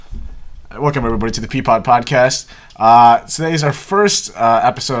Welcome everybody to the PeaPod podcast. Today is our first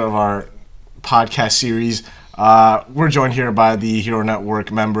episode of our podcast series. We're joined here by the Hero Network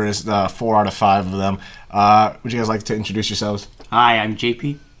members, 4 out of 5 of them. Would you guys like to introduce yourselves? Hi, I'm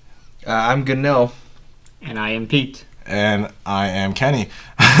JP. I'm Ganil. And I am Pete. And I am Kenny.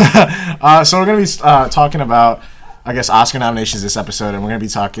 So we're going to be talking about, I guess, Oscar nominations this episode, and we're going to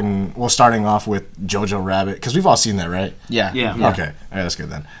be starting off with Jojo Rabbit, because we've all seen that, right? Yeah. Okay. All right, that's good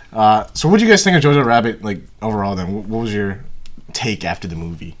then. So what did you guys think of Jojo Rabbit, like, overall then? What was your take after the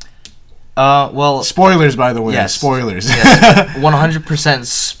movie? Well... Spoilers, by the way. Yes. Spoilers. Yes. 100%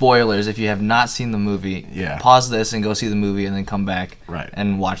 spoilers. If you have not seen the movie, pause this and go see the movie and then come back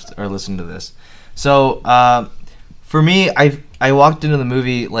and watch or listen to this. So, for me, I walked into the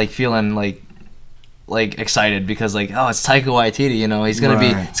movie, like, feeling, like excited because, like, oh, it's Taika Waititi, you know, it's gonna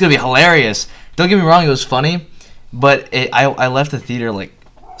be hilarious. Don't get me wrong, it was funny, but I left the theater, like,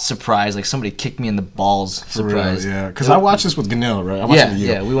 surprised, like somebody kicked me in the balls. Surprised. Yeah, because I watched this with Ganil, right? I watched it with you.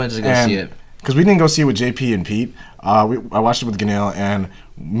 Yeah, we went to go see it. Because we didn't go see it with JP and Pete. I watched it with Ganil, and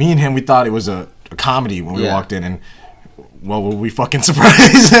me and him, we thought it was a comedy when we walked in, and well, were we fucking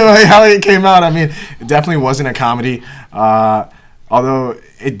surprised like how it came out. I mean, it definitely wasn't a comedy, although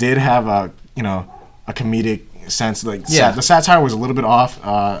it did have a comedic sense. Like, the satire was a little bit off,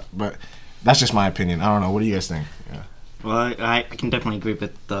 but that's just my opinion. I don't know. What do you guys think? Yeah. Well, I can definitely agree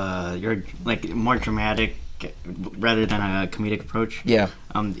with your, like, more dramatic rather than a comedic approach. Yeah.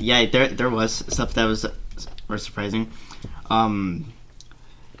 There was stuff that was surprising.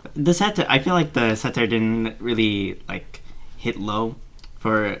 The satire, I feel like the satire didn't really, like, hit low.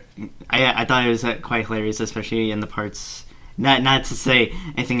 I thought it was quite hilarious, especially in the parts. Not to say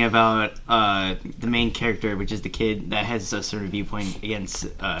anything about the main character, which is the kid that has a certain viewpoint against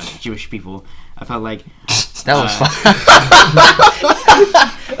Jewish people. I felt like that was fun.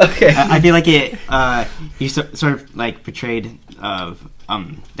 Okay. I feel like he sort of like portrayed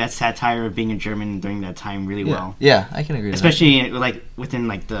that satire of being a German during that time really well. Yeah, I can agree. Especially like within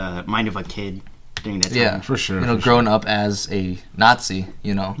like the mind of a kid during that time. Yeah, for sure. You know, growing up as a Nazi,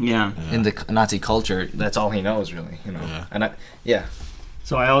 you know, in the Nazi culture, that's all he knows, really. You know, and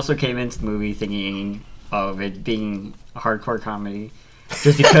So I also came into the movie thinking of it being a hardcore comedy,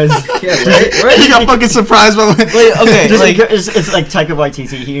 just because. Right? You got fucking surprised by because it's like Taika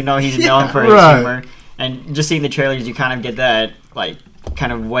Waititi. You know, he's known for his humor, and just seeing the trailers, you kind of get that like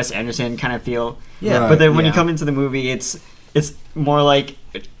kind of Wes Anderson kind of feel. Yeah. But then when you come into the movie, it's more like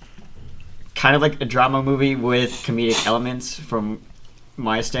kind of like a drama movie with comedic elements from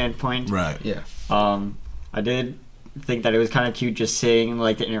my standpoint. Right. Yeah. I did think that it was kind of cute just seeing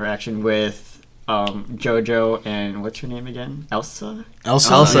like the interaction with Jojo and what's her name again? Elsa.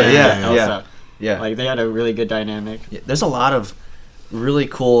 Yeah. Like they had a really good dynamic. Yeah, there's a lot of really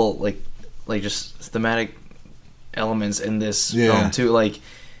cool like just thematic elements in this film too. Like,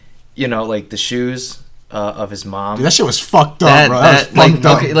 you know, like the shoes of his mom. Dude, that shit was fucked up, bro. That was fucked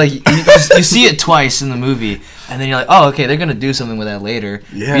up. Okay, like you see it twice in the movie, and then you're like, oh, okay, they're gonna do something with that later.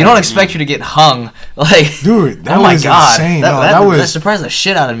 Yeah, you don't expect her to get hung. Like, dude, that oh my was god, insane. That surprised the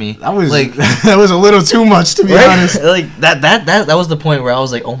shit out of me. That was like that was a little too much, to be honest. Like that was the point where I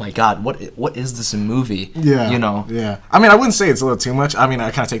was like, oh my god, what is this movie? Yeah, you know. Yeah, I mean, I wouldn't say it's a little too much. I mean,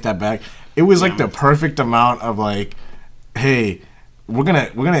 I kind of take that back. It was like the perfect amount of like, hey, we're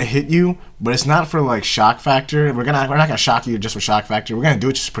gonna hit you, but it's not for like shock factor. We're not gonna shock you just for shock factor. We're gonna do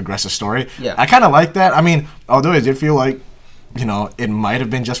it just to progress the story. Yeah, I kind of like that. I mean, although it did feel like, you know, it might have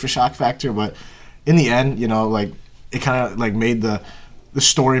been just for shock factor, but in the end, you know, like it kind of like made the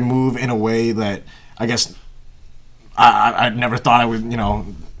story move in a way that I guess I never thought I would, you know,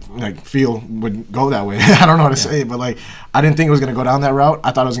 like feel would go that way. I don't know how to say it, but like I didn't think it was gonna go down that route.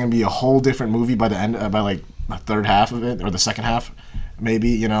 I thought it was gonna be a whole different movie by the end, by like the third half of it or the second half. Maybe,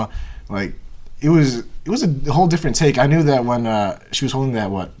 you know, like it was a whole different take. I knew that when she was holding that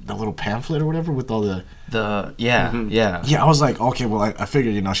the little pamphlet or whatever with all the I was like, okay, well I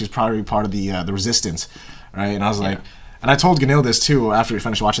figured, you know, she's probably part of the resistance, right? And I was like, and I told Ganil this too after we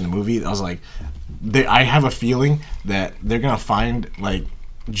finished watching the movie. I was like, I have a feeling that they're gonna find like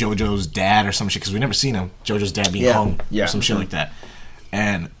Jojo's dad or some shit, because we never seen him. Jojo's dad being hung or some shit like that,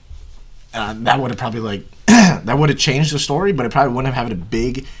 and that would have probably like that would have changed the story, but it probably wouldn't have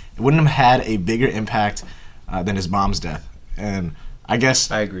had a bigger impact than his mom's death. And I guess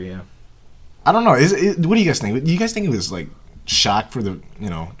I agree. Yeah, I don't know. What do you guys think? Do you guys think it was like shock for the, you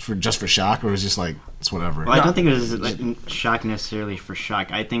know, for shock, or was it just like it's whatever? Well, I don't think it was like shock necessarily for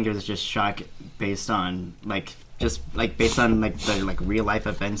shock. I think it was just shock based on based on the like real life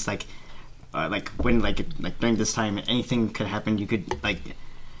events, like when like during this time anything could happen. You could like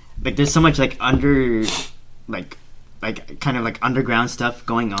there's so much like kind of like underground stuff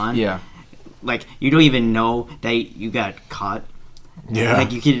going on. Yeah. Like you don't even know that you got caught. Yeah.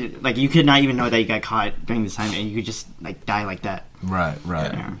 Like you could not even know that you got caught during this time, and you could just like die like that. Right.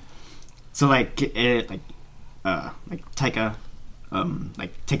 Yeah. So like Taika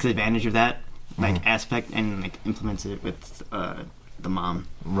like takes advantage of that like aspect and like implements it with the mom.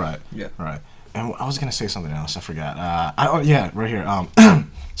 Right. Yeah. Right. And I was gonna say something else. I forgot. Right here.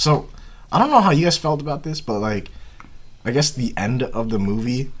 So I don't know how you guys felt about this, but like, I guess the end of the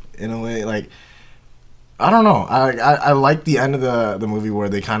movie, in a way, like, I don't know. I like the end of the movie where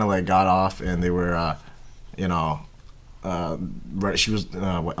they kind of like got off and they were, right. She was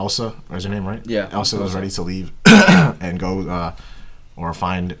Elsa, or is her name right? Yeah. Elsa was ready to leave and go or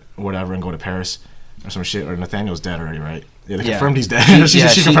find whatever and go to Paris or some shit. Or Nathaniel's dead already, right? Yeah, they confirmed he's dead. she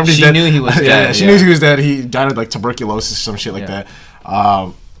confirmed he's dead. She knew he was dead. Yeah, she knew he was dead. He died of like tuberculosis or some shit like that.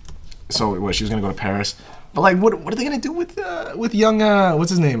 So she was gonna go to Paris. But like, what are they gonna do with young what's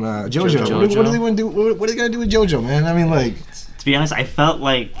his name Jojo? What are they gonna do? What are they gonna do with Jojo, man? I mean, like, to be honest, I felt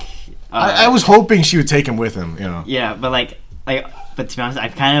like I was hoping she would take him with him, you know. Yeah, but but to be honest, I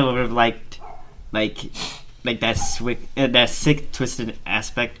kind of would have liked like that sick twisted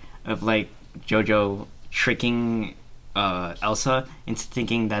aspect of like Jojo tricking Elsa into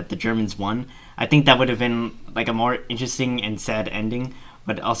thinking that the Germans won. I think that would have been like a more interesting and sad ending,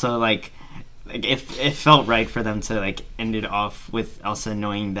 but also like it felt right for them to like end it off with Elsa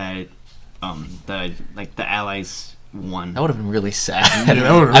knowing that the Allies won. That would have been really sad. Yeah,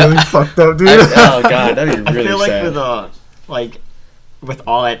 that would have really fucked up, dude. Oh god, that'd be really I feel sad. like with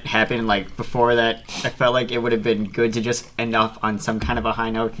all that happened, like before that, I felt like it would have been good to just end off on some kind of a high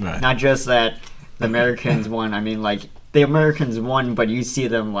note. Right. Not just that the Americans won. I mean, like the Americans won, but you see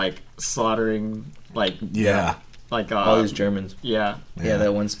them like slaughtering, like all these Germans. Yeah,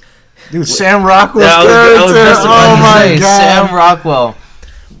 that one's. Dude, Sam Rockwell's I was character. Oh my god, Sam Rockwell,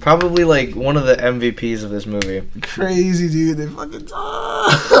 probably like one of the MVPs of this movie. Crazy, dude. They fucking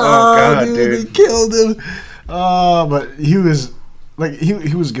oh god, dude. They killed him. But he was like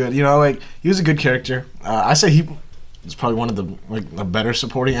he was good. You know, like he was a good character. I say he was probably one of the better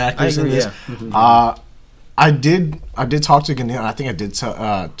supporting actors in this. Yeah. I did talk to Ganil. I think I did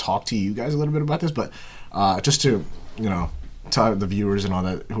talk to you guys a little bit about this, but just to tell the viewers and all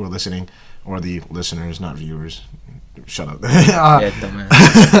that who are listening, or the listeners, not viewers. Shut up.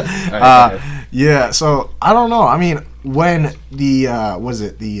 Yeah. So I don't know. I mean, when the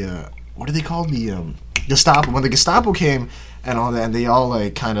what are they called? The Gestapo. When the Gestapo came and all that, and they all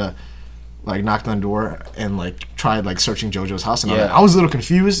like kind of like knocked on the door and like tried like searching Jojo's house and all that. I was a little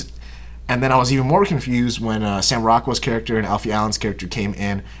confused. And then I was even more confused when Sam Rockwell's character and Alfie Allen's character came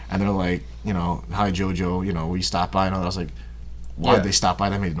in, and they're like, hi Jojo, will you stop by? And I was like, why did they stop by?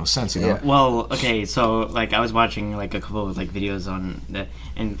 That made no sense, you know? Yeah. Well, okay, so like I was watching like a couple of like videos on that,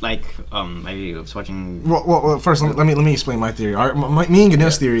 and like I was watching. Well first let me explain my theory. Me and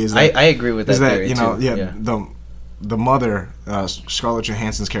Ganil's theory is that I agree with that. Theory too. The mother, Scarlett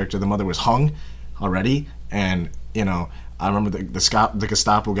Johansson's character, the mother was hung already, and I remember the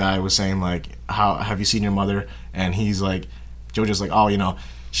Gestapo guy was saying like, how have you seen your mother? And he's like, Jojo's like, oh,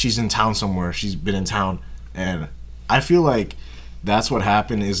 she's in town somewhere. She's been in town. And I feel like that's what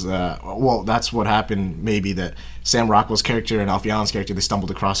happened that's what happened maybe, that Sam Rockwell's character and Alfie Allen's character, they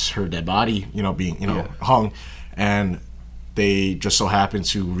stumbled across her dead body, being, hung. And they just so happened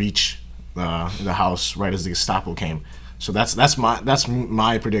to reach the house right as the Gestapo came. So that's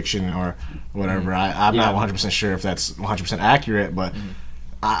my prediction or whatever. I'm not 100% sure if that's 100% accurate, but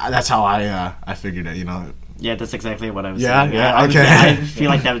that's how I figured it. Yeah, that's exactly what I was saying. Yeah, okay. I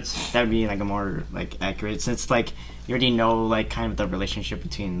feel like that would be like a more like accurate, since like you already know like kind of the relationship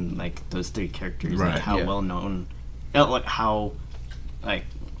between like those three characters, right? Like how well known, like how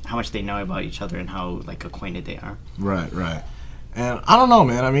much they know about each other and how like acquainted they are. Right. And I don't know,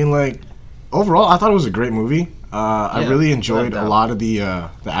 man. I mean, like overall, I thought it was a great movie. I really enjoyed a lot of the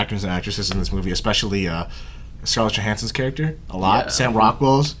actors and actresses in this movie, especially Scarlett Johansson's character a lot. Yeah. Sam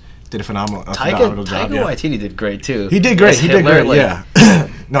Rockwell's did a phenomenal job. Taika Waititi did great too. He did great. Yeah.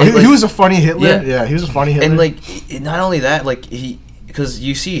 No, he was a funny Hitler. Yeah, he was a funny Hitler. And like, not only that, like because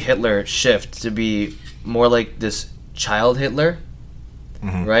you see Hitler shift to be more like this child Hitler,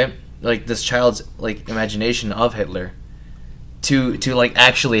 right? Like this child's like imagination of Hitler, to like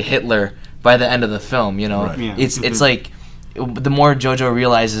actually Hitler by the end of the film, Right. Yeah. It's like the more Jojo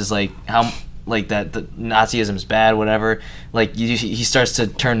realizes like how like that the Nazism is bad, whatever. Like he starts to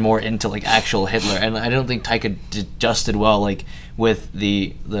turn more into like actual Hitler, and I don't think Taika did well like with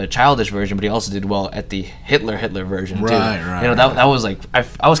the childish version, but he also did well at the Hitler version too. Right. You know, that was like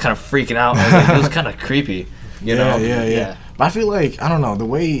I was kind of freaking out. It was kind of creepy. You know? Yeah. But I feel like, I don't know, the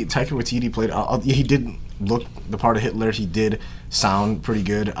way Taika Waititi played, he did look the part of Hitler. He did sound pretty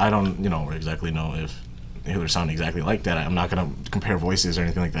good. I don't, exactly know if Hitler sounded exactly like that. I'm not gonna compare voices or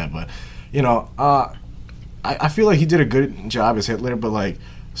anything like that, but I feel like he did a good job as Hitler, but like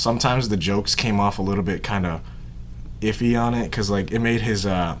sometimes the jokes came off a little bit kind of iffy on it, because like it made his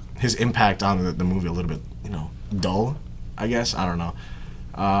impact on the movie a little bit dull, I guess. I don't know.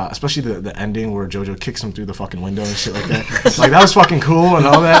 Especially the ending where Jojo kicks him through the fucking window and shit like that. Like, that was fucking cool and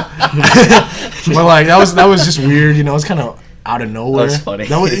all that. But like that was just weird, It's kind of out of nowhere. That's funny.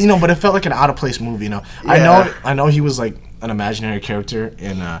 But it felt like an out of place movie. Yeah. I know he was like an imaginary character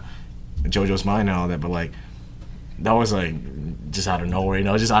in Jojo's mind and all that, but like that was like just out of nowhere,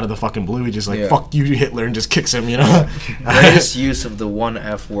 just out of the fucking blue. He just like fuck you, Hitler, and just kicks him, Greatest use of the one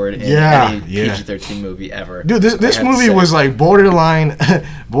F word in any PG-13 movie ever. Dude, this movie was like borderline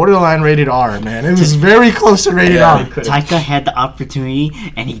rated R, man. It was very close to rated R. Taika had the opportunity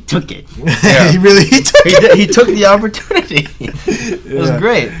and he took it. Yeah. He took the opportunity. It was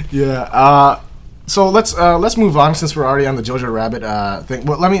great. Yeah. So let's move on, since we're already on the Jojo Rabbit thing.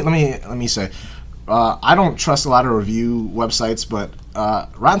 Well, let me say, I don't trust a lot of review websites, but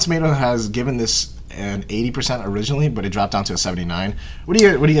Rotten Tomatoes has given this an 80% originally, but it dropped down to a 79. What do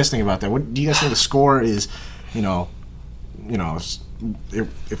you guys think about that? What do you guys think the score is? It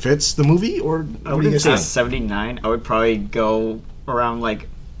fits the movie, or I would say 79. I would probably go around like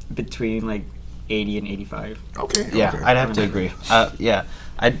between like 80 and 85. Okay. Yeah, I'd have to agree.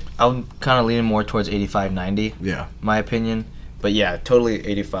 I'm kind of leaning more towards 85, 90. Yeah. My opinion, but yeah, totally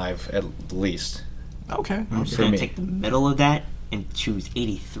 85 at least. Okay. I'm just gonna take the middle of that and choose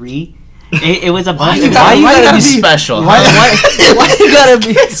 83. It was a why you gotta be special? Why you gotta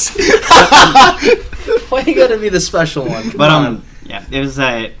be? Why you gotta be the special one? But yeah, it was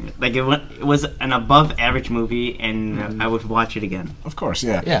it was an above average movie, and I would watch it again. Of course,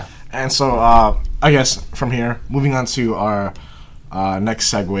 yeah. Yeah. And so I guess from here, moving on to our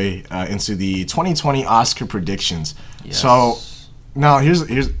next segue into the 2020 Oscar predictions. Yes. So now here's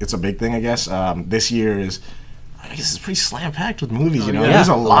it's a big thing, I guess. This year is. I guess it's pretty slam-packed with movies, Yeah, There's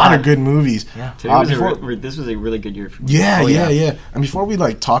a lot of good movies. Yeah. This was a really good year for me. Yeah. And before we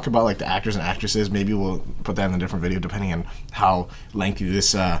talk about the actors and actresses, maybe we'll put that in a different video, depending on how lengthy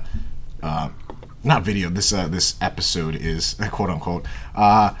this this episode is, quote unquote.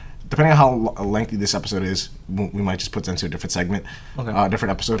 Depending on how lengthy this episode is, we might just put that into a different segment, different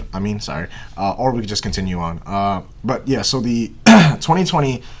episode. Or we could just continue on. But yeah, so the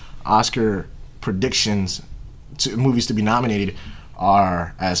 2020 Oscar predictions. Movies to be nominated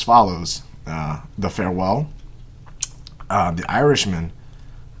are as follows: The Farewell, The Irishman,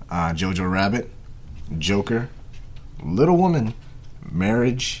 Jojo Rabbit, Joker, Little Woman,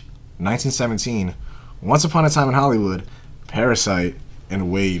 Marriage, 1917, Once Upon a Time in Hollywood, Parasite,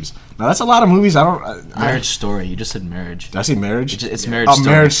 and Waves. Now that's a lot of movies. Marriage Story. You just said Marriage. Did I say Marriage? It's Marriage Story.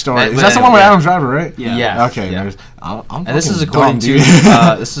 Marriage Story. Is that the one with Adam Driver, right? Yeah. Okay. Yeah. I'm and this is according to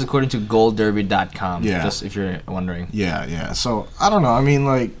goldderby.com. Yeah. Just if you're wondering. Yeah. So I don't know.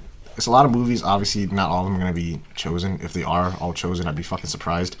 It's a lot of movies. Obviously, not all of them are going to be chosen. If they are all chosen, I'd be fucking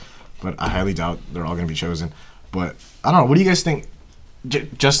surprised. But I highly doubt they're all going to be chosen. But I don't know. What do you guys think?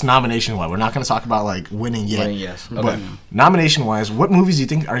 Just nomination-wise, we're not going to talk about winning yet. Winning, yes. Okay. But nomination-wise, what movies do you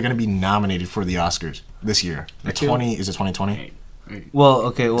think are going to be nominated for the Oscars this year? Is it 2020? Well,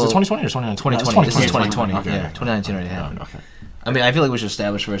 okay. Well, is it 2020 or 2019? 2020. This is 2020. Okay. Yeah, 2019 already happened. Okay. I feel like we should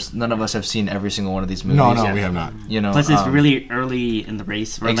establish first. None of us have seen every single one of these movies. No, we have not. Plus, it's really early in the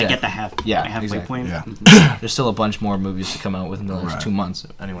race. We're at the halfway point. Yeah. There's still a bunch more movies to come out within the next 2 months.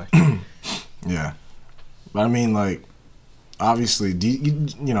 Anyway. Yeah, but obviously,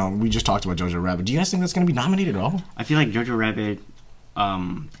 we just talked about Jojo Rabbit. Do you guys think that's going to be nominated at all? I feel like Jojo Rabbit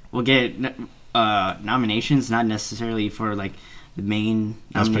will get nominations, not necessarily for the main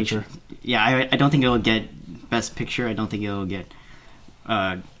Best Picture. Yeah, I don't think it'll get Best Picture. I don't think it'll get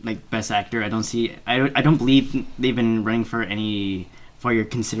Best Actor. I don't believe they've been running for your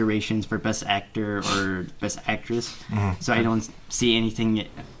considerations for Best Actor or Best Actress. Mm-hmm. So I don't see anything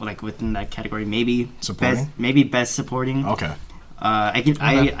within that category. Maybe supporting. Best Supporting. Okay. I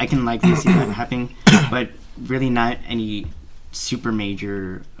can likely see that happening, but really not any super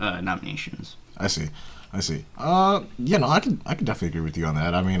major nominations. I see. I could definitely agree with you on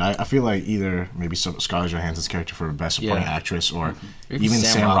that. I feel like either maybe Scarlett Johansson's character for Best Supporting Actress, or even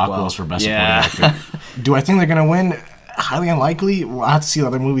Sam Rockwell's for Best Supporting Actor. Do I think they're gonna win? Highly unlikely. We'll have to see the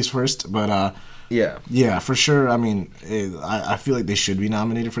other movies first, but Yeah, for sure. I mean, I feel like they should be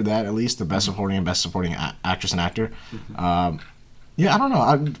nominated for that, at least the best supporting and best supporting actress and actor. Yeah, I don't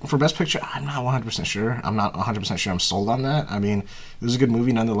know. For Best Picture, I'm not 100% sure. I'm not 100% sure I'm sold on that. I mean, it was a good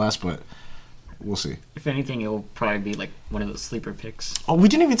movie nonetheless, but we'll see. If anything, it will probably be like one of those sleeper picks. Oh, we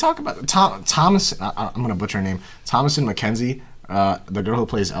didn't even talk about Thomas. I'm going to butcher her name. Thomasin McKenzie, the girl who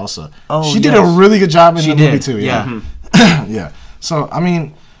plays Elsa. Oh, she did a really good job in the movie, too. Yeah. Yeah. So, I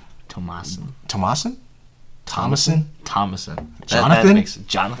mean... Thomasin. Thomasin? Jonathan?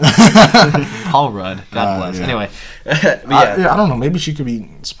 Jonathan. Paul Rudd. God bless. Yeah. Anyway. I don't know. Maybe she could be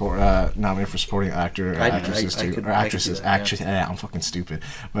nominated for supporting actor or actresses too. Or actresses. Yeah, I'm fucking stupid.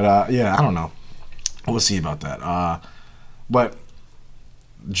 But yeah, I don't know. We'll see about that. But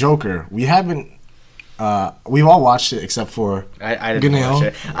Joker, we haven't... we've all watched it except for I didn't watch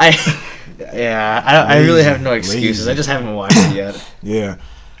it. I really have no excuses. I just haven't watched it yet. Yeah.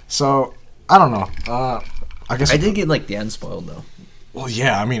 So, I don't know. I guess I did get like the end spoiled though. Well,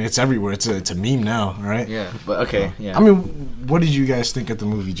 yeah, I mean it's everywhere. It's a meme now, right? Yeah, but okay, yeah. I mean, what did you guys think of the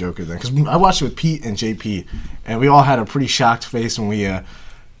movie Joker then? Because I watched it with Pete and JP, and we all had a pretty shocked face when we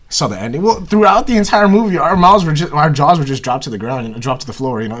saw the ending. Well, throughout the entire movie, our jaws were just dropped to the ground and dropped to the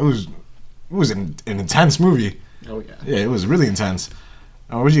floor. You know, it was an intense movie. Oh yeah. Yeah, it was really intense.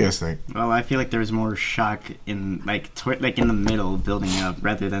 What did you guys think? Well, I feel like there was more shock in in the middle, building up,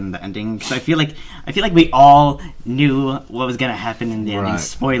 rather than the ending. Because I feel like we all knew what was gonna happen in the ending.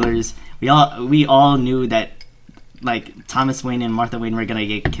 Spoilers. We all knew that like Thomas Wayne and Martha Wayne were gonna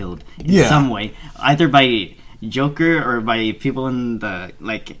get killed in some way, either by Joker or by people in the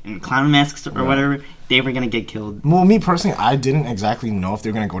in clown masks or whatever. They were gonna get killed. Well, me personally, I didn't exactly know if they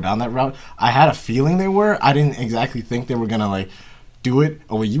were gonna go down that route. I had a feeling they were. I didn't exactly think they were gonna do it.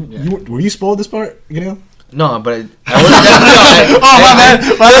 Oh, were you spoiled this part? You know? No, but my bad.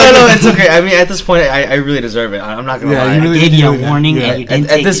 No, it's okay. I mean, at this point, I really deserve it. I'm not gonna lie. I gave you a warning. Yeah.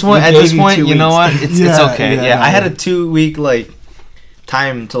 At this point, you know what? It's okay. Yeah, I had a 2-week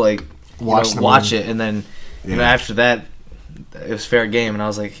time to watch it, and then after that, it was fair game, and I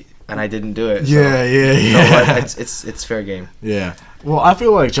was like, and I didn't do it. Yeah. You know what? It's fair game. Yeah. Well, I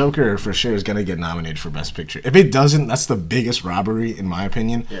feel like Joker for sure is gonna get nominated for Best Picture. If it doesn't, that's the biggest robbery in my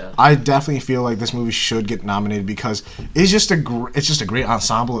opinion. Yeah. I definitely feel like this movie should get nominated because it's just a great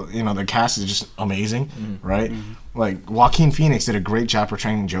ensemble. You know, the cast is just amazing, right? Mm-hmm. Like Joaquin Phoenix did a great job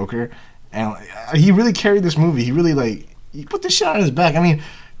portraying Joker, and he really carried this movie. He really he put this shit on his back. I mean,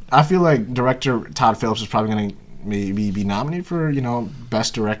 I feel like director Todd Phillips is probably gonna maybe be nominated for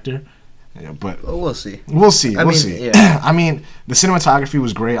Best Director. Yeah, but we'll see. We'll see. Yeah. I mean, the cinematography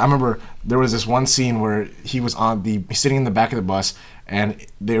was great. I remember there was this one scene where he was sitting in the back of the bus, and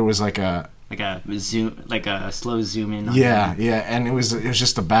there was a zoom, a slow zoom in. Yeah, and it was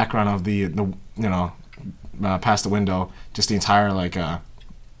just the background of the past the window, just the entire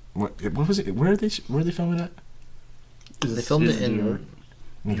what was it? Where are they filming it? They filmed it in New York.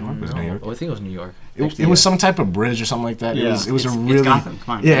 New York? Was it New York? Oh, I think it was New York. It was some type of bridge or something like that. Yeah. It was a really... It's Gotham.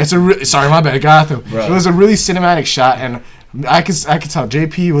 Come on. Yeah, sorry, my bad. Gotham. Right. It was a really cinematic shot, and I could tell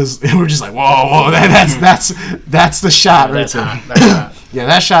JP was... We were just like, whoa, that's the shot right there. Yeah,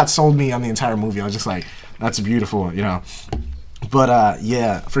 that shot sold me on the entire movie. I was just like, that's beautiful, But,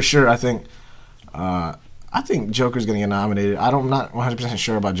 yeah, for sure, I think Joker's going to get nominated. I'm not 100%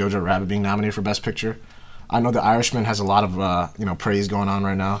 sure about Jojo Rabbit being nominated for Best Picture. I know The Irishman has a lot of praise going on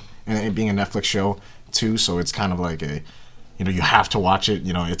right now, and it being a Netflix show too, so it's kind of like you have to watch it.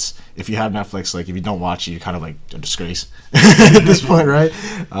 It's if you have Netflix, if you don't watch it, you're kind of like a disgrace at this point, right?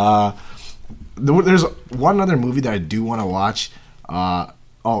 There's one other movie that I do want to watch. Once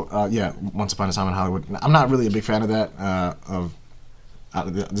Upon a Time in Hollywood. I'm not really a big fan of that.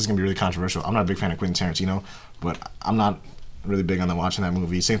 This is gonna be really controversial. I'm not a big fan of Quentin Tarantino, but I'm not really big on watching that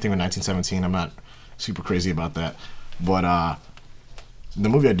movie. Same thing with 1917. I'm not super crazy about that, but the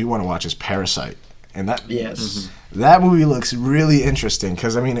movie I do want to watch is Parasite, and that movie looks really interesting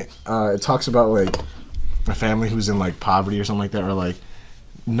because it talks about a family who's in poverty or something like that, or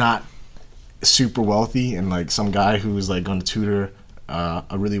not super wealthy, and some guy who's going to tutor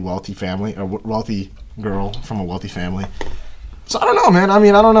a really wealthy family, a wealthy girl from a wealthy family. So I don't know, man.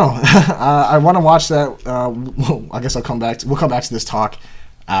 I don't know. I want to watch that. I guess we'll come back to this talk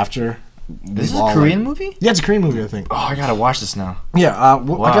after. This is a Korean movie? Yeah, it's a Korean movie, I think. Oh, I gotta watch this now. Yeah,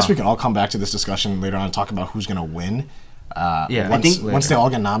 wow. I guess we can all come back to this discussion later on and talk about who's gonna win. Once they all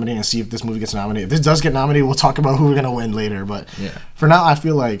get nominated and see if this movie gets nominated. If this does get nominated, we'll talk about who we're gonna win later. But for now, I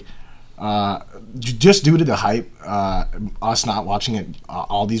feel like just due to the hype, us not watching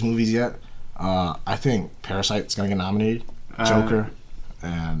all these movies yet, I think Parasite's gonna get nominated. Joker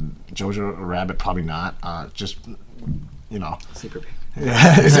and Jojo Rabbit probably not. Just Sleeper pick.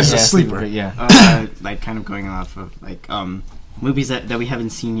 Yeah, it's just a sleeper. Yeah. Like kind of going off of like movies that we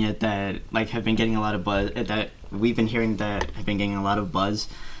haven't seen yet that like have been getting a lot of buzz that we've been hearing that have been getting a lot of buzz.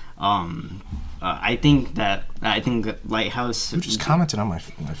 I think Lighthouse. You just commented on my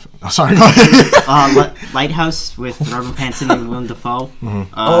phone. Oh, sorry. Go ahead. Lighthouse with Robert Pattinson and Willem Dafoe.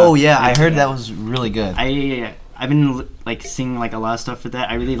 Mm-hmm. I heard that was really good. I've been like seeing like a lot of stuff for that.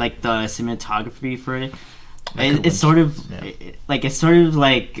 I really like the cinematography for it. It's sort of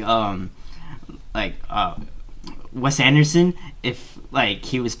like Wes Anderson if like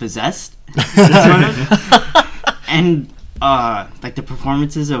he was possessed, sort of. And like the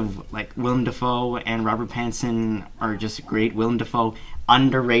performances of like Willem Dafoe and Robert Pattinson are just great. Willem Dafoe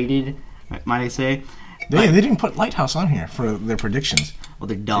underrated, might I say? They didn't put Lighthouse on here for their predictions. Well,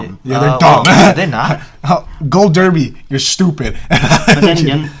 they're dumb. Yeah, they're dumb. They're not. Gold Derby, you're stupid. But then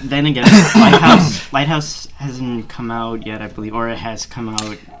again, Lighthouse hasn't come out yet, I believe, or it has come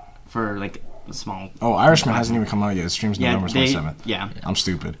out for like a small. Oh, Irishman hasn't even come out yet. It streams November 27th. Yeah. I'm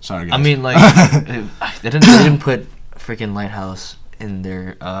stupid. Sorry, guys. I mean, like, they didn't put freaking Lighthouse in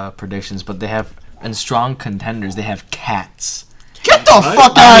their predictions, but they have in strong contenders. They have Cats. Get the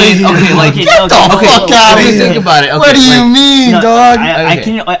fuck out of here! Okay, like get the fuck out of here! Think about it. Okay, what do you mean, dog?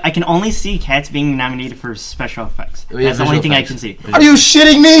 I can only see Cats being nominated for special effects. That's the only thing I can see. Are you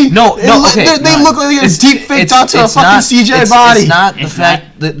shitting me? No. Okay, they look like a deep faked onto a fucking CGI body. It's not the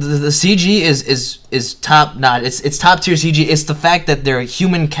fact that the CG is top notch. It's top tier CG. It's the fact that they're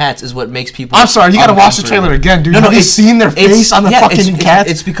human cats is what makes people. I'm sorry, you gotta watch the trailer again, dude. Have you seen their face on the fucking cats?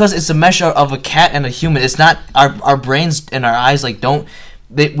 It's because it's a mesh of a cat and a human. It's not our brains and our eyes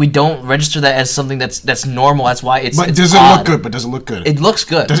we don't register that as something that's normal. That's why it's. But does it look good? But does it look good? It looks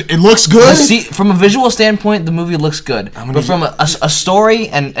good. It looks good. See, from a visual standpoint, the movie looks good. But from a story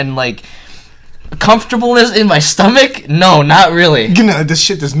and like comfortableness in my stomach, no, not really. This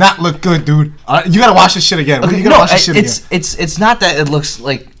shit does not look good, dude. You gotta watch this shit again. Okay, it's not that it looks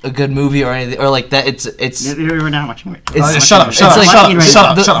like a good movie or anything, or like that. It's We're not watching it. Shut up!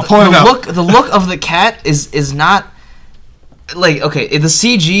 The look of the cat is not. Like, okay, the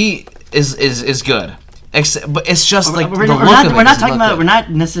CG is good, but it's just like we're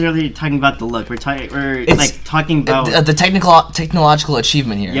not necessarily talking about the look. We're talking about the technological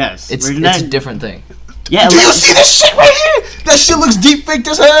achievement here. Yes, it's a different thing. Yeah, do you see this shit right here? That shit looks deep faked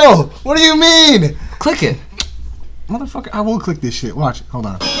as hell. What do you mean? Click it, motherfucker! I will click this shit. Watch. Hold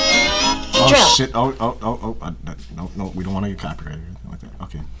on. Oh shit! No, we don't want to get copyrighted or anything like that.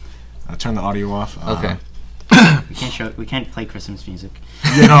 Okay, turn the audio off. Okay. We can't play Christmas music.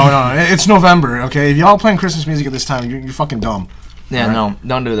 Yeah, no, it's November, okay? If y'all playing Christmas music at this time, you're fucking dumb. Yeah, right? No,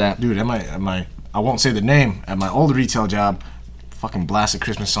 don't do that. Dude, I won't say the name, at my old retail job, fucking blasted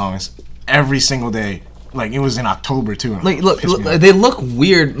Christmas songs every single day. Like, it was in October, too. Like, look, they look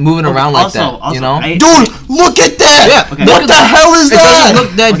weird moving around like that, you know? Dude, look at that! Yeah, okay. What the hell is that? It doesn't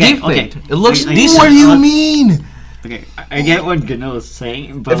look that deep. Okay. It looks decent. What do you mean? Okay, I get what Gano is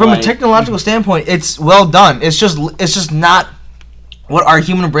saying, but from a technological standpoint, it's well done. It's just not what our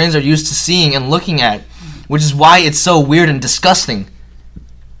human brains are used to seeing and looking at, which is why it's so weird and disgusting.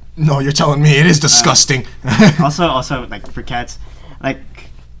 No, you're telling me it is disgusting. Also, like for Cats, like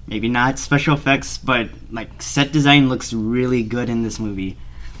maybe not special effects, but like set design looks really good in this movie.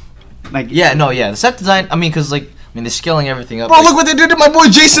 Like the set design. I mean, they're scaling everything up. Bro, look what they did to my boy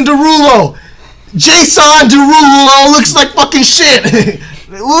Jason Derulo. Jason Derulo looks like fucking shit.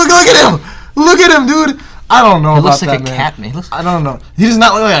 look at him. Look at him, dude. I don't know about that, man. He looks like a cat, man. I don't know. He does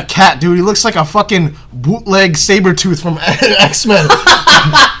not look like a cat, dude. He looks like a fucking bootleg Sabretooth from X-Men.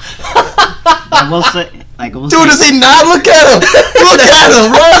 I will say, dude, does he not? Look at him. Look at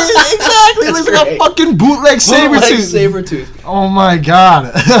him, right? Exactly. He looks like a fucking bootleg Sabretooth. Oh, my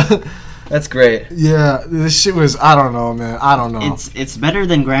God. That's great. Yeah, this shit was, I don't know, man. I don't know. It's better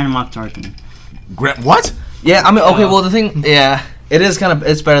than Grand Moff Tarkin. What? Yeah, I mean, okay, well, the thing, it is kind of,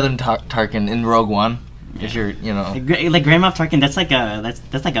 it's better than Tarkin in Rogue One. Yeah. If you're, like Grand Moff Tarkin, that's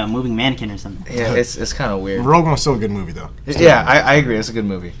like a moving mannequin or something. Yeah, it's kind of weird. Rogue One's still a good movie, though. I agree. It's a good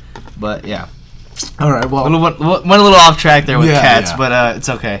movie, but yeah. All right, well, went a little off track there with Cats, but it's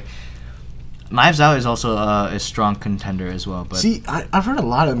okay. Knives Out is also a strong contender as well. But see, I've heard a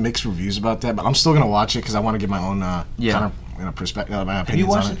lot of mixed reviews about that, but I'm still gonna watch it because I want to get my own kind of perspective. My opinions. Have you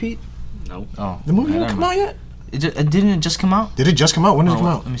watched on it, Pete? No. Oh, the movie didn't come out yet. Didn't it just come out? Did it just come out? When did it come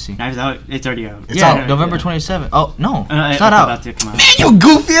out? Let me see. Knives Out. It's already out. It's out. November 27th. Oh no, it's not out. About to come out. Man, you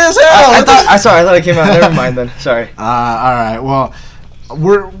goofy as hell. I thought it came out. Never mind then. Sorry. All right. Well,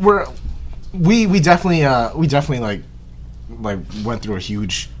 we definitely like like went through a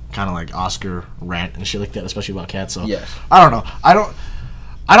huge kind of like Oscar rant and shit like that, especially about Cats. So yes. I don't know.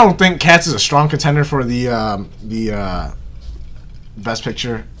 I don't think Cats is a strong contender for the Best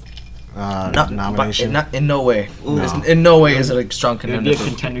Picture nomination. In no way. No. In no way is it a strong It would contender. be a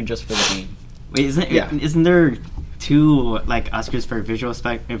contender just for the name. Wait, isn't there 2 like Oscars for visual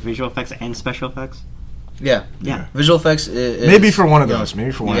effects and special effects? Yeah. Yeah. Visual effects is... Maybe for one of those.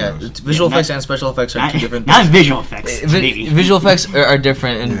 Maybe for one of those. Visual effects and special effects are 2 different Not things. visual effects, maybe. Visual effects are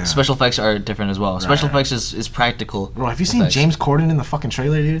different, and special effects are different as well. Special effects is practical. Bro, have you seen James Corden in the fucking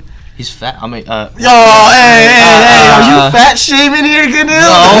trailer, dude? He's fat. I mean, Yo, hey, are you fat shaming here, Ganil?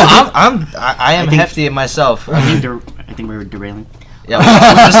 No, I am hefty myself. I think we're derailing. Yeah,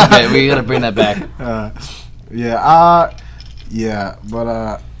 just a bit. We gotta bring that back. Yeah,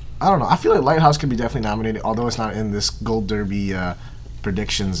 but I don't know. I feel like Lighthouse could be definitely nominated, although it's not in this Gold Derby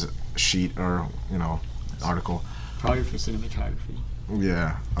predictions sheet or article. Probably for cinematography.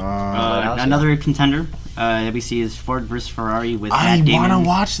 Yeah. Another contender that we see is Ford vs Ferrari with Matt Damon. I want to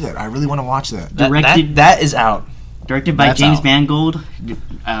watch that. I really want to watch that. That is out. Directed by James Mangold.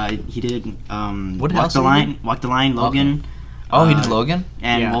 He did what Walk the Line, Logan. Oh, he did Logan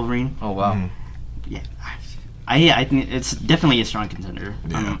and Wolverine. Oh wow. Mm-hmm. Yeah, I think it's definitely a strong contender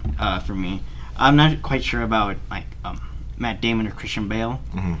for me. I'm not quite sure about like Matt Damon or Christian Bale,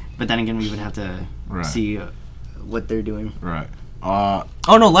 but then again, we would have to see what they're doing. Right. Oh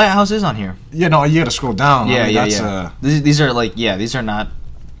no, Lighthouse is on here. Yeah, no, you got to scroll down. Yeah. These are like these are not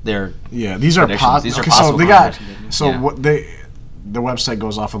their. Yeah, these are possible. These are So possible. they got what the website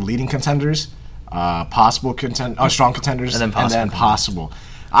goes off of leading contenders, possible strong contenders, and then possible.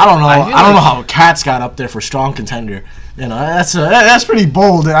 I don't know. I don't know how Cats got up there for strong contender. That's pretty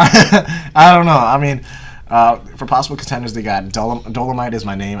bold. I don't know. I mean, for possible contenders, they got Dolomite is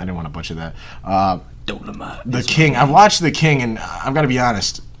my name. I didn't want to butcher that. Dolomite. The King. I've watched The King, and I've got to be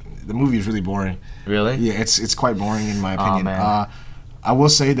honest. The movie is really boring. Really? Yeah, it's quite boring in my opinion. Oh, man. I will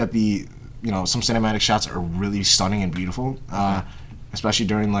say that some cinematic shots are really stunning and beautiful, especially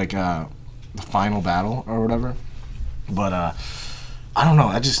during like the final battle or whatever. But I don't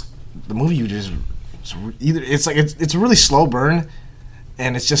know. The movie it's a really slow burn,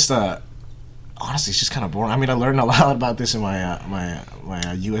 and it's just honestly it's just kind of boring. I mean, I learned a lot about this in my my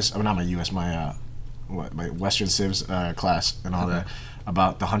Western Civs class and all that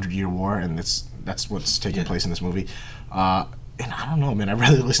about the 100-Year War, and that's what's taking place in this movie. And I don't know, man. I'd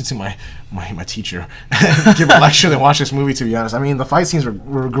rather listen to my teacher give a lecture than watch this movie, to be honest. I mean, the fight scenes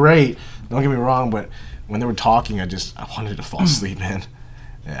were great. Don't get me wrong, but when they were talking, I wanted to fall asleep, man.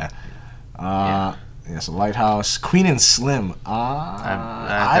 Yeah. So Lighthouse, Queen and Slim.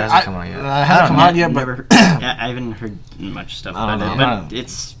 That hasn't come out yet. It hasn't come out yet, but I haven't heard much stuff about it. But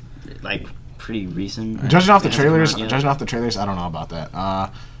it's like pretty recent. Judging off the trailers, I don't know about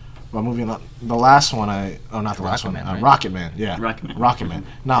that. But moving on, the last one not the last one. Rocket Man. Yeah. Rocket Man.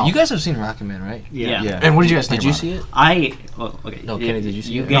 Now you guys have seen Rocket Man, right? Yeah. And what did you guys think? Did you see it? Okay. No, Kenny, did you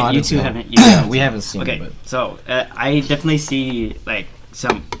see it? No, I you didn't two see it. haven't. Yeah, we haven't seen it. Okay, so I definitely see like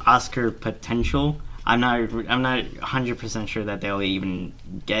some Oscar potential. I'm not 100% sure that they'll even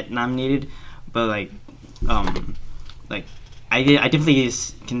get nominated, but like I definitely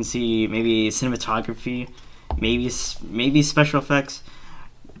can see maybe cinematography, maybe special effects.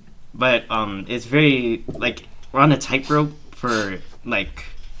 But it's very like we're on a tightrope for like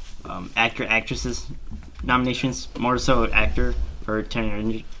actor actresses nominations, more so actor for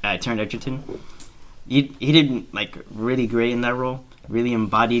Taron Egerton. He did like really great in that role. Really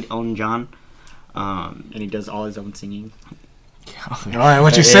embodied Elton John. And he does all his own singing. All right,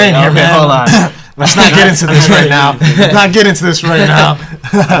 what you're saying here, man? Hold on. Let's not get into this right now.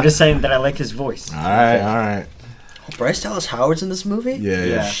 I'm just saying that I like his voice. All right. Bryce Dallas Howard's in this movie?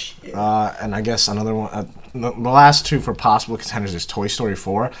 Yeah. And I guess another one. The last two for possible contenders is Toy Story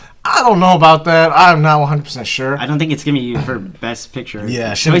 4. I don't know about that. I'm not 100% sure. I don't think it's gonna be for Best Picture.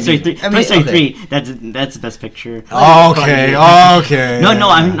 Yeah, Toy Story 3. Toy Story 3. That's Best Picture. Okay. No.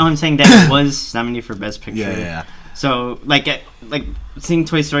 I'm saying that it was nominated for Best Picture. Yeah. So like seeing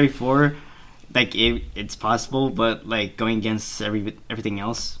Toy Story 4, like it's possible, but like going against everything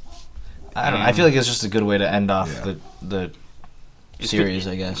else. I don't know. I feel like it's just a good way to end off the series,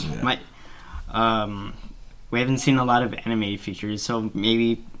 I guess. Yeah. We haven't seen a lot of animated features, so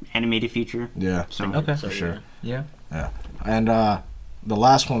maybe animated feature. Yeah. So, okay. For sure. Yeah. And the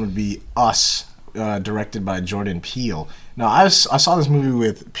last one would be Us, directed by Jordan Peele. Now, I saw this movie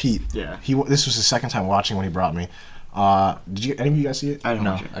with Pete. Yeah. This was his second time watching when he brought me. Did any of you guys see it? I don't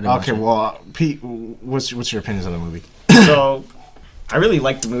know. I didn't watch it. Well, Pete, what's your opinions on the movie? So, I really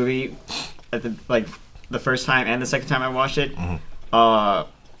liked the movie. the first time and the second time I watched it.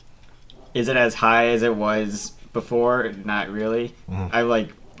 Is it as high as it was before? Not really. I like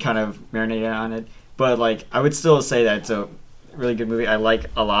kind of marinated on it, but like I would still say that it's a really good movie. I like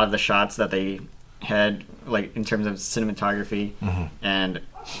a lot of the shots that they had, like in terms of cinematography, and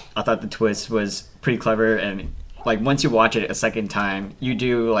I thought the twist was pretty clever. And like once you watch it a second time, you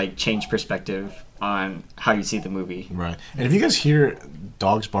do like change perspective on how you see the movie. Right. And if you guys hear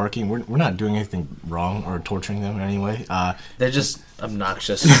dogs barking, we're not doing anything wrong or torturing them in any way. They're just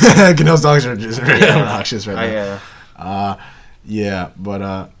obnoxious. Those dogs are just really obnoxious right now. Yeah,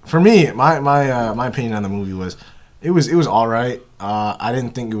 but for me, my opinion on the movie was it was all right. I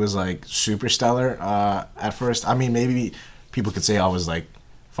didn't think it was like super stellar at first. I mean, maybe people could say I was like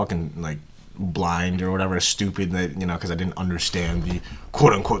fucking like blind or whatever, stupid, that because I didn't understand the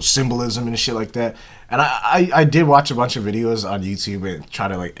quote unquote symbolism and shit like that. And I did watch a bunch of videos on YouTube and try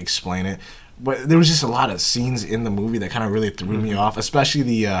to like explain it, but there was just a lot of scenes in the movie that kind of really threw me off, especially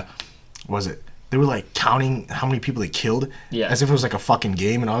the they were like counting how many people they killed as if it was like a fucking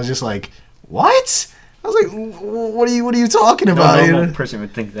game, and I was just like, what? I was like, what are you talking about? A normal person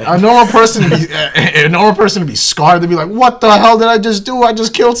would think that. A normal person would be scarred. They'd be like, what the hell did I just do? I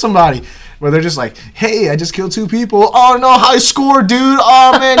just killed somebody. Where they're just like, hey, I just killed 2 people. Oh no, high score, dude.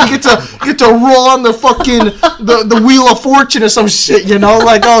 Oh man, you get to roll on the fucking the wheel of fortune or some shit,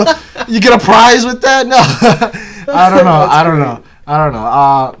 like, oh, you get a prize with that? No. I don't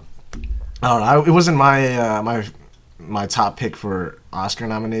know. It wasn't my top pick for Oscar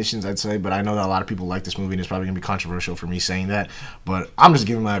nominations, I'd say, but I know that a lot of people like this movie, and it's probably gonna be controversial for me saying that. But I'm just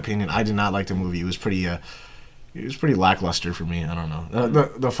giving my opinion. I did not like the movie. It was pretty lackluster for me. I don't know.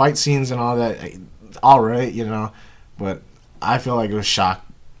 The fight scenes and all that, all right, but I feel like it was shock.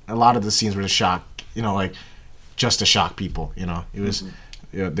 A lot of the scenes were just shock, like just to shock people. It was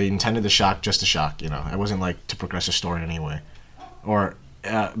they intended the shock just to shock. It wasn't like to progress the story anyway. Or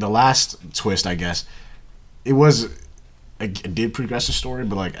the last twist, I guess, it did progress the story,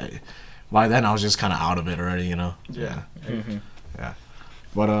 but like by then I was just kind of out of it already. Yeah. Yeah.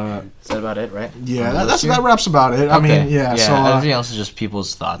 But is that about it, right? Yeah, that wraps about it. Okay. I mean, yeah. So everything else is just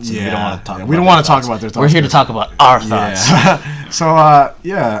people's thoughts. Yeah, we don't want to talk. We don't want to talk about their thoughts. We're here to talk about our thoughts. Yeah.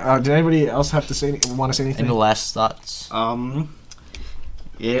 So did anybody else want to say anything? Any last thoughts?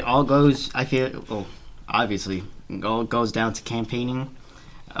 It all goes. I feel. Well, obviously, it all goes down to campaigning.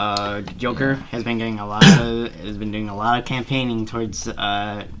 Joker has been doing a lot of campaigning towards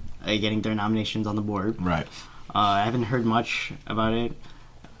getting their nominations on the board. Right. I haven't heard much about it.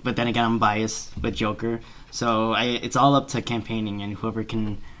 But then again, I'm biased with Joker, so it's all up to campaigning and whoever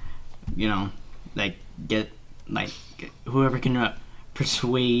can, whoever can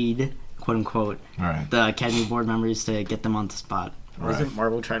persuade, quote unquote, the Academy board members to get them on the spot. Wasn't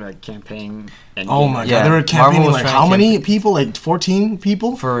Marvel trying to campaign? Oh my god, they were campaigning like how many people? Like 14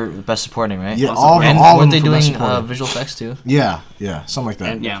 people for best supporting, right? Yeah, all of them. Weren't they doing visual effects too? Yeah, something like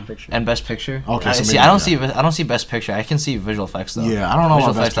that. And best picture. Okay, I don't see best picture. I can see visual effects though. Yeah, I don't know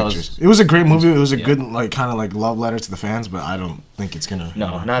about best pictures. It was a great movie. It was a good kind of love letter to the fans, but I don't think it's gonna.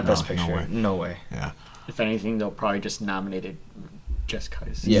 No, not best picture. No way. Yeah. If anything, they'll probably just nominate it just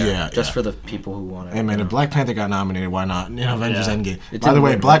cause. Just for the people who want it. Hey man, if Black Panther got nominated, why not? Avengers Endgame. By the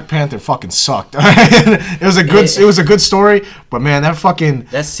way, Black Panther fucking sucked. It was a good story, but man, that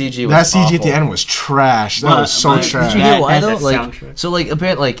CG at the end was trash. That was so trash. Did you know why though?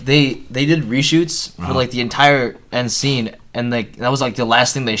 Apparently, they did reshoots for like the entire end scene, and like that was like the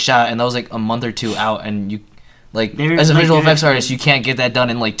last thing they shot, and that was like a month or 2 out, and you as a visual effects artist, you can't get that done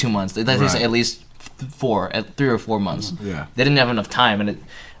in like 2 months. That takes at least 3 or 4 months. Yeah, they didn't have enough time, and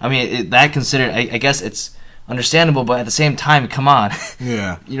that considered, I guess it's understandable, but at the same time, come on.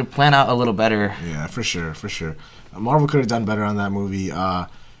 Yeah, plan out a little better. Yeah, for sure. Marvel could have done better on that movie. I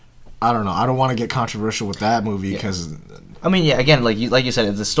don't know. I don't want to get controversial with that movie because. Again, like you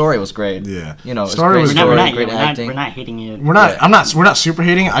said, the story was great. Yeah, story was great. Great acting. We're not hating it. We're not. We're not super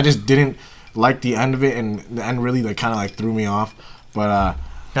hating it. I just didn't like the end of it, and the end really kind of threw me off. But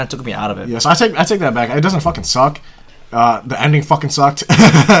kind of took me out of it. Yes, I take that back. It doesn't fucking suck. The ending fucking sucked.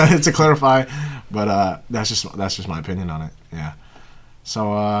 To clarify, but that's just my opinion on it. Yeah.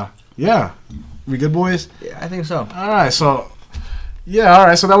 So we good, boys? Yeah, I think so. All right, so. Yeah, all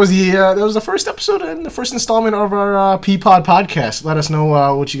right. So that was the first episode and the first installment of our PeaPod podcast. Let us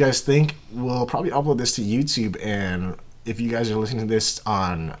know what you guys think. We'll probably upload this to YouTube, and if you guys are listening to this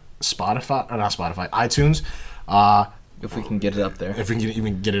on iTunes, if we can get it up there, if we can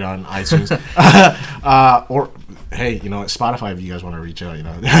even get it on iTunes, or hey, Spotify, if you guys want to reach out,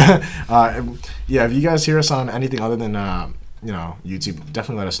 if you guys hear us on anything other than YouTube,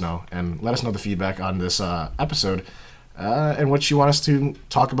 definitely let us know, and let us know the feedback on this episode, and what you want us to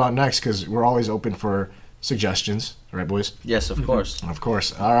talk about next, because we're always open for suggestions. Right, boys? Yes, of course. Of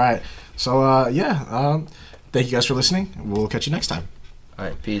course. All right. So, thank you guys for listening. We'll catch you next time. All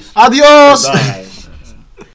right, peace. Adios! Bye.